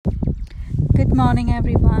Good morning,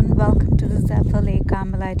 everyone. Welcome to the Zephyr Lake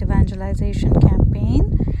Carmelite Evangelization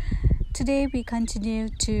Campaign. Today, we continue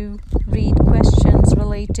to read questions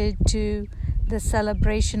related to the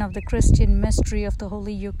celebration of the Christian mystery of the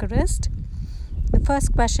Holy Eucharist. The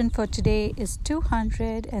first question for today is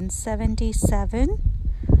 277.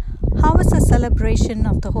 How is the celebration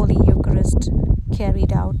of the Holy Eucharist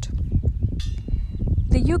carried out?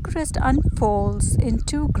 The Eucharist unfolds in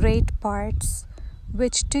two great parts,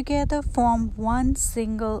 which together form one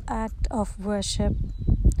single act of worship.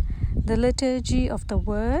 The liturgy of the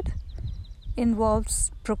Word involves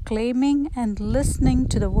proclaiming and listening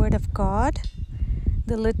to the Word of God.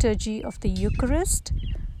 The liturgy of the Eucharist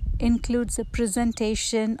includes the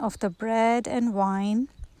presentation of the bread and wine,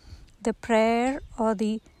 the prayer or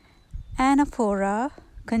the anaphora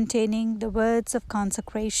containing the words of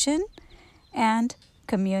consecration, and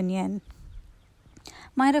communion.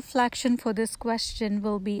 My reflection for this question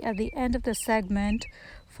will be at the end of the segment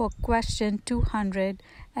for question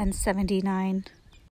 279.